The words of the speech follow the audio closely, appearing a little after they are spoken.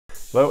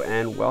Hello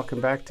and welcome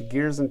back to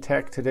Gears and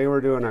Tech. Today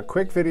we're doing a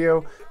quick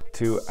video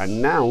to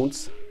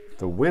announce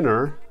the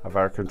winner of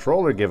our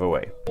controller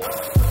giveaway.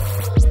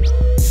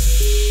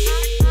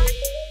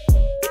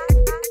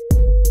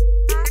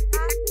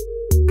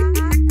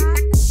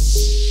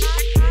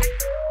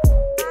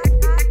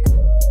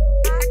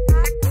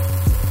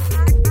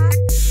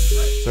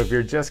 So if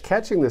you're just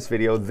catching this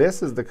video,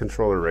 this is the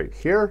controller right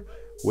here,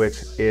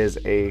 which is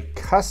a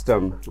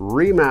custom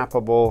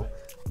remappable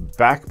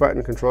back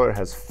button controller. It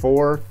has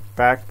 4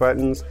 back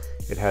buttons.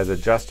 It has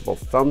adjustable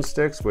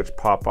thumbsticks which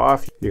pop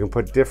off. You can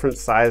put different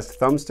sized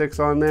thumbsticks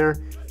on there,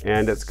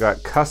 and it's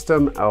got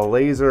custom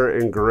laser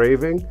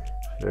engraving.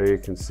 There you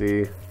can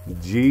see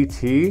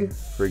GT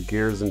for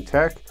Gears and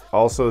Tech.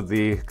 Also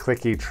the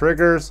clicky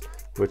triggers,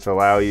 which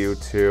allow you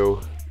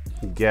to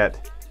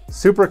get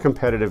super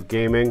competitive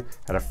gaming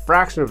at a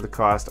fraction of the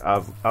cost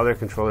of other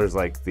controllers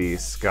like the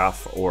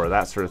SCUFF or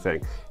that sort of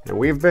thing. And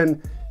we've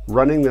been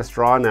running this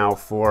draw now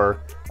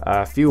for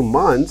a few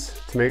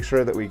months to make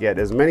sure that we get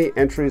as many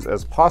entries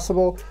as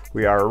possible.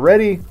 We are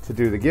ready to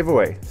do the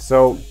giveaway.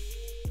 So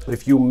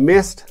if you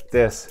missed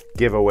this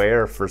giveaway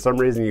or for some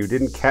reason you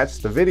didn't catch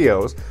the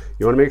videos,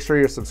 you want to make sure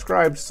you're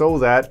subscribed so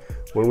that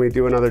when we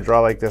do another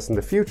draw like this in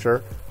the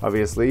future,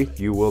 obviously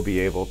you will be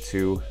able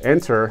to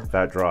enter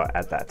that draw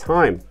at that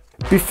time.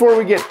 Before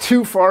we get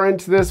too far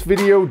into this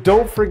video,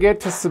 don't forget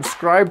to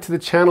subscribe to the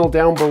channel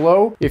down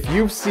below. If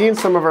you've seen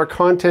some of our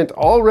content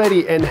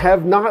already and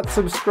have not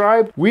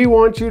subscribed, we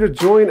want you to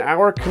join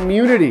our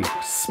community.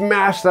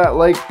 Smash that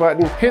like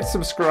button, hit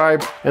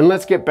subscribe, and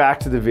let's get back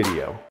to the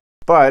video.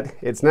 But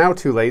it's now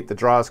too late, the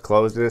draw is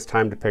closed, and it's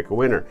time to pick a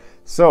winner.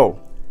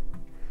 So,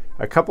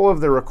 a couple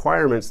of the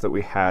requirements that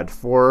we had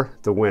for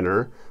the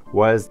winner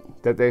was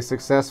that they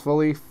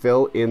successfully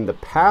fill in the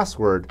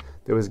password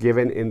that was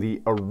given in the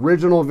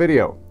original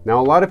video. Now,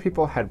 a lot of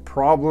people had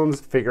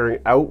problems figuring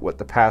out what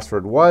the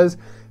password was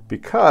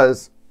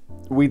because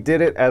we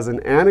did it as an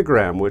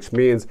anagram, which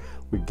means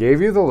we gave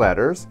you the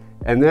letters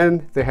and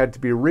then they had to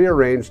be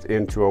rearranged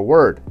into a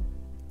word.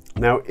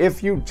 Now,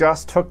 if you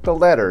just took the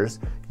letters,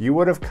 you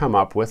would have come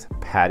up with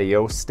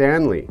Patio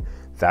Stanley.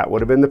 That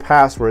would have been the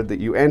password that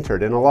you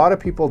entered. And a lot of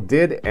people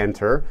did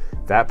enter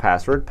that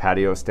password,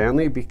 Patio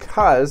Stanley,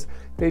 because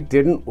they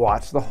didn't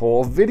watch the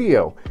whole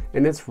video.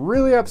 And it's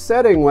really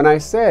upsetting when I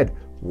said,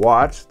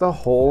 watch the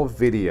whole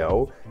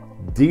video.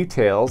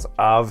 Details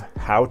of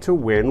how to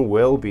win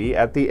will be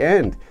at the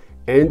end.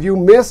 And you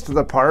missed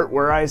the part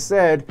where I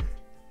said,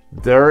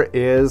 there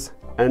is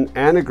an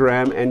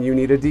anagram and you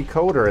need a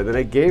decoder. And then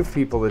I gave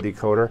people the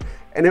decoder,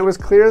 and it was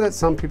clear that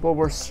some people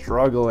were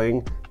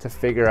struggling to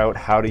figure out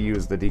how to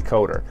use the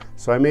decoder.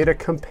 So I made a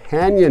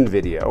companion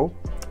video,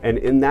 and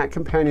in that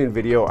companion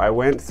video, I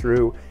went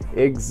through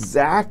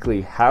exactly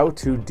how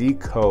to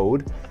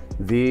decode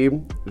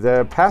the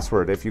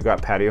password if you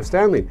got Patio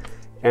Stanley.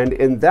 And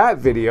in that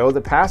video,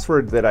 the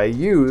password that I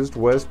used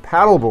was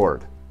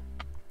paddleboard.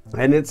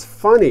 And it's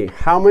funny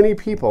how many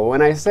people,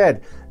 when I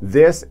said,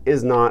 this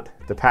is not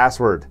the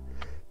password.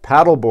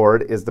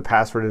 Paddleboard is the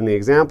password in the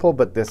example,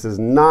 but this is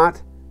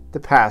not the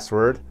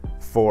password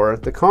for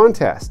the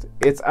contest.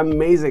 It's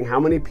amazing how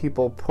many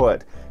people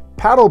put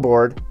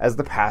paddleboard as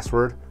the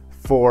password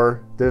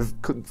for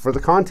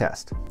the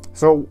contest.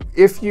 So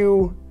if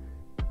you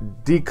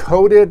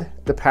decoded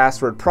the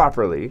password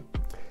properly,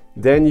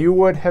 then you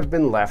would have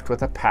been left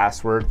with a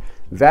password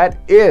that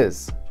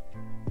is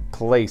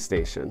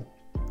PlayStation.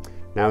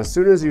 Now, as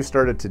soon as you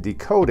started to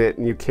decode it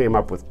and you came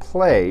up with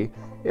play,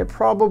 it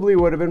probably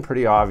would have been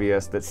pretty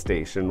obvious that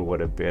station would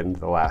have been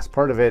the last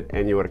part of it,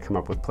 and you would have come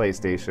up with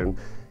PlayStation.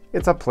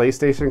 It's a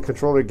PlayStation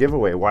controller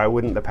giveaway. Why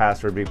wouldn't the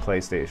password be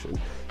PlayStation?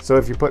 So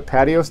if you put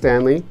Patio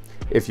Stanley,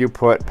 if you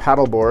put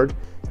paddleboard,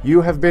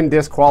 you have been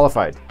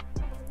disqualified.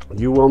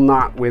 You will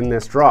not win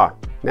this draw.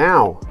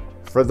 Now,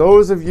 for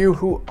those of you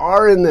who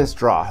are in this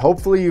draw,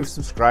 hopefully you've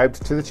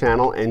subscribed to the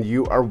channel and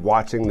you are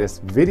watching this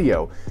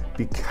video,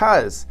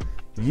 because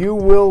you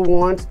will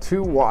want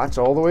to watch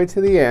all the way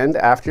to the end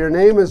after your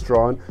name is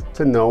drawn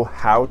to know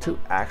how to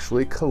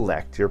actually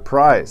collect your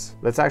prize.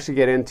 Let's actually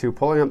get into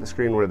pulling up the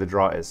screen where the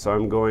draw is. So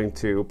I'm going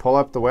to pull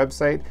up the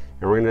website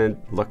and we're going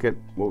to look at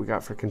what we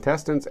got for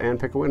contestants and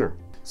pick a winner.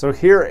 So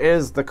here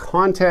is the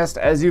contest.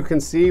 As you can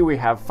see, we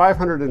have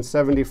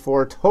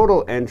 574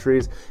 total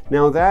entries.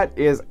 Now that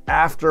is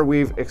after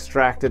we've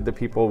extracted the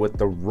people with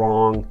the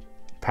wrong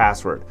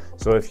password.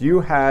 So if you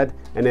had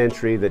an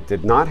entry that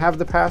did not have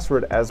the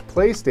password as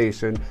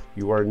PlayStation,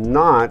 you are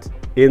not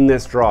in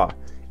this draw.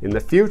 In the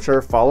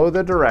future, follow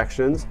the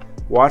directions,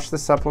 watch the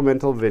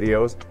supplemental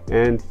videos,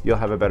 and you'll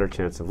have a better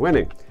chance of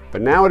winning.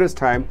 But now it is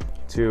time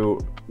to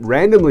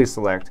randomly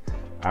select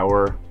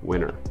our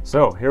winner.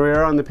 So here we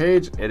are on the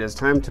page. It is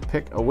time to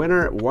pick a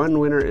winner. One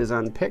winner is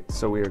unpicked,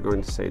 so we are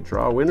going to say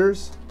draw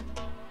winners.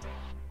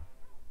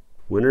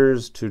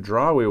 Winners to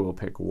draw, we will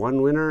pick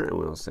one winner and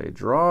we'll say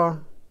draw.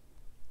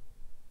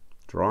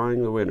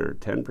 Drawing the winner,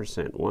 10%,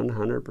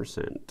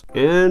 100%.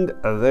 And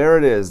there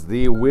it is.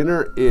 The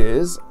winner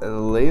is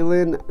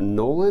Leland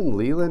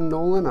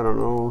Nolan. I don't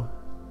know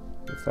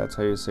if that's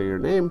how you say your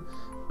name.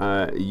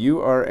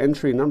 You are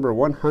entry number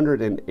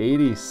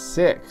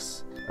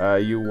 186.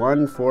 You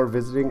won for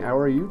visiting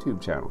our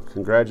YouTube channel.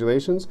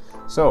 Congratulations.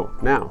 So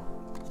now,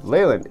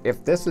 Leyland,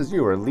 if this is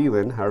you, or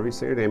Leland, however you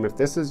say your name, if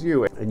this is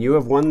you and you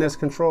have won this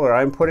controller,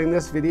 I'm putting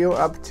this video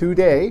up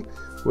today,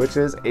 which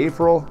is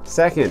April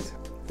 2nd.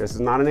 This is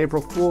not an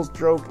April Fool's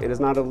joke. It is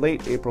not a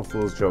late April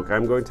Fool's joke.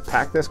 I'm going to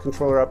pack this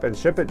controller up and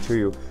ship it to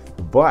you,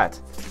 but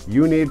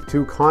you need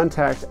to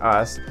contact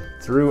us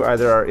through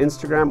either our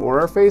Instagram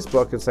or our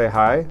Facebook and say,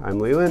 hi, I'm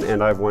Leland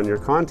and I've won your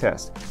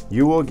contest.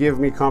 You will give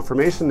me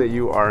confirmation that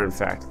you are in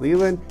fact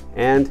Leland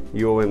and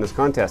you will win this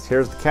contest.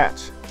 Here's the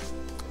catch.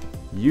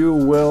 You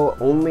will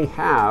only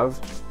have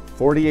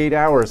 48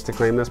 hours to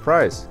claim this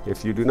prize.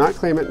 If you do not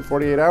claim it in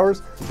 48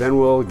 hours, then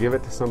we'll give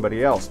it to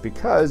somebody else,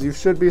 because you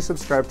should be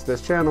subscribed to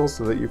this channel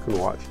so that you can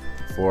watch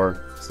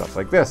for stuff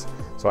like this.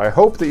 So I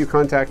hope that you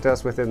contact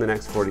us within the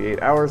next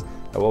 48 hours.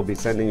 I will be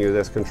sending you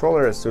this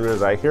controller as soon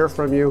as I hear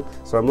from you,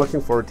 so I'm looking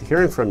forward to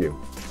hearing from you.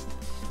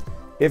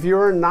 If you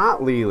are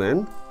not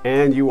Leland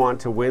and you want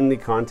to win the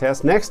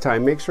contest next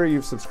time, make sure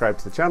you've subscribed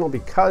to the channel,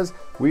 because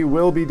we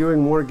will be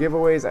doing more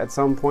giveaways at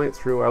some point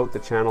throughout the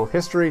channel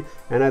history,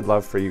 and I'd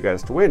love for you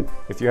guys to win.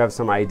 If you have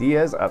some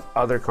ideas of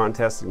other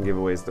contests and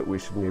giveaways that we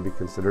should maybe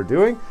consider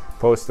doing,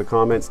 post the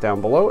comments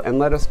down below and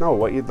let us know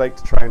what you'd like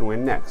to try and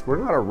win next. We're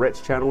not a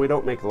rich channel, we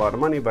don't make a lot of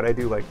money, but I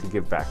do like to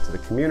give back to the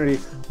community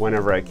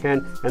whenever I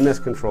can, and this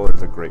controller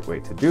is a great way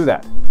to do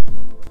that.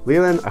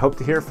 Leland, I hope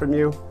to hear from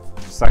you.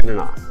 Signing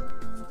off.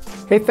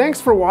 Hey,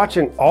 thanks for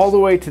watching all the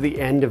way to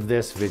the end of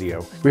this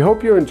video. We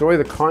hope you enjoy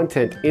the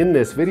content in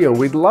this video, and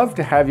we'd love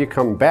to have you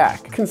come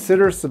back.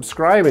 Consider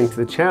subscribing to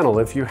the channel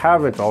if you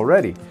haven't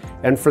already.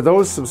 And for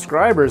those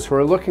subscribers who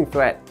are looking for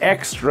that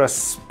extra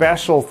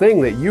special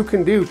thing that you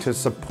can do to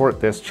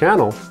support this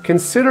channel,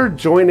 consider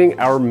joining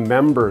our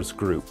members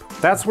group.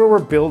 That's where we're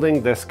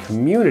building this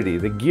community,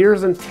 the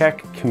Gears and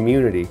Tech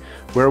community,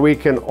 where we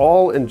can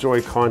all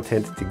enjoy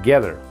content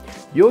together.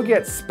 You'll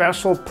get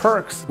special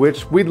perks,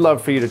 which we'd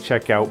love for you to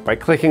check out by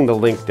clicking the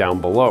link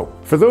down below.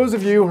 For those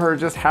of you who are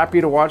just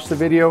happy to watch the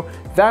video,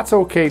 that's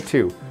okay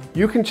too.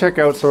 You can check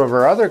out some of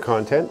our other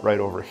content right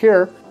over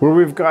here, where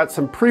we've got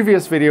some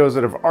previous videos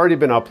that have already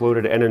been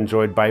uploaded and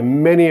enjoyed by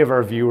many of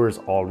our viewers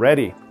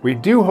already. We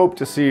do hope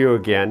to see you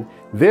again.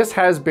 This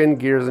has been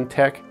Gears and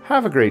Tech.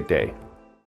 Have a great day.